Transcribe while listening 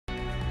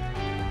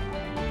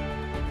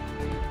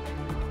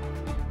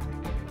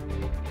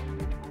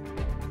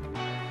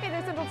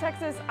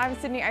Texas, I'm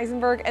Sydney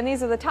Eisenberg, and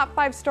these are the top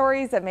 5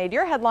 stories that made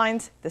your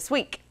headlines this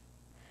week.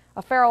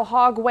 A feral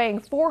hog weighing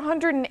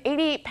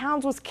 488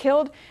 pounds was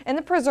killed in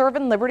the preserve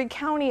in Liberty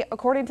County,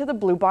 according to the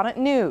Bluebonnet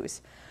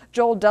News.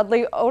 Joel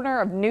Dudley,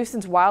 owner of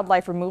Nuisance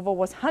Wildlife Removal,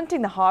 was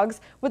hunting the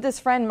hogs with his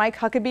friend Mike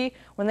Huckabee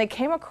when they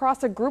came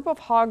across a group of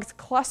hogs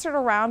clustered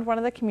around one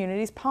of the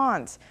community's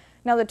ponds.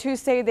 Now, the two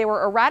say they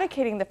were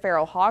eradicating the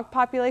feral hog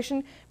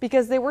population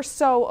because they were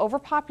so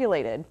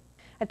overpopulated.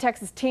 A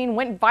Texas teen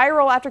went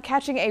viral after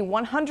catching a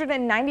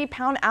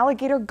 190-pound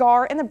alligator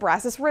gar in the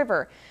Brazos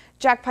River.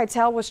 Jack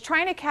Pytel was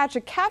trying to catch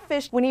a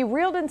catfish when he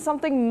reeled in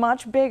something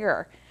much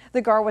bigger.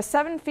 The gar was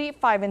 7 feet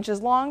 5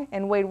 inches long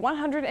and weighed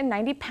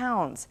 190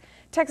 pounds.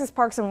 Texas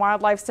Parks and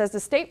Wildlife says the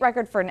state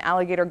record for an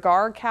alligator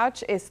gar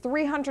catch is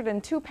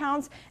 302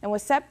 pounds and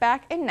was set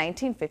back in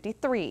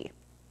 1953.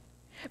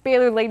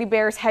 Baylor Lady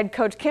Bears head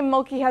coach Kim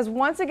Mulkey has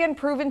once again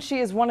proven she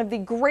is one of the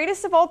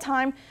greatest of all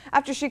time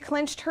after she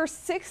clinched her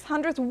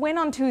 600th win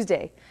on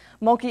Tuesday.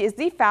 Mulkey is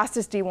the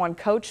fastest D1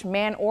 coach,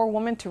 man or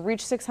woman, to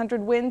reach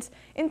 600 wins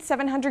in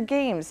 700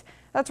 games.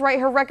 That's right,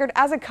 her record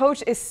as a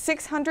coach is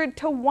 600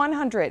 to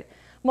 100.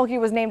 Mulkey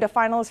was named a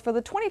finalist for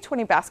the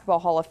 2020 Basketball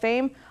Hall of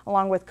Fame,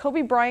 along with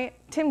Kobe Bryant,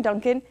 Tim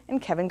Duncan,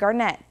 and Kevin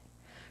Garnett.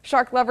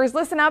 Shark lovers,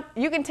 listen up.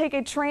 You can take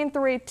a train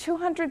through a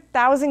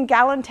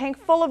 200,000-gallon tank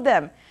full of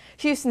them.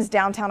 Houston's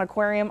downtown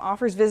aquarium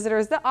offers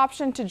visitors the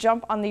option to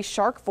jump on the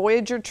Shark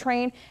Voyager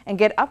train and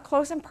get up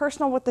close and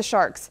personal with the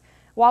sharks.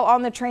 While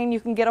on the train, you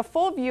can get a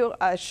full view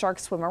as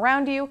sharks swim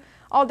around you.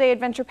 All-day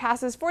adventure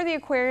passes for the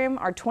aquarium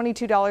are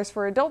 $22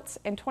 for adults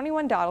and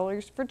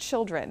 $21 for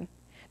children.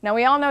 Now,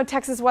 we all know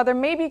Texas weather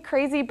may be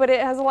crazy, but it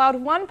has allowed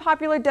one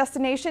popular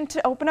destination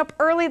to open up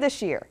early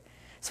this year.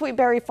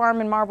 Sweetberry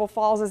Farm in Marble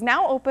Falls is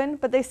now open,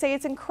 but they say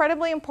it's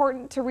incredibly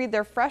important to read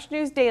their fresh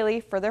news daily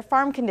for their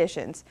farm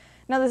conditions.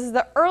 Now, this is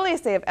the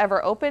earliest they have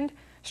ever opened.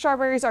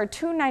 Strawberries are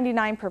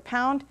 $2.99 per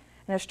pound,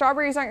 and if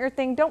strawberries aren't your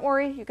thing, don't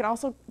worry, you can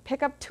also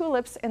pick up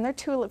tulips in their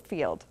tulip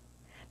field.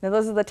 Now,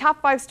 those are the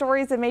top 5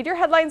 stories that made your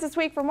headlines this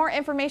week. For more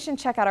information,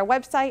 check out our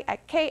website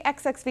at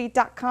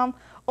kxxv.com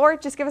or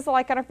just give us a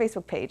like on our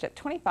Facebook page at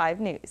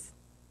 25 News.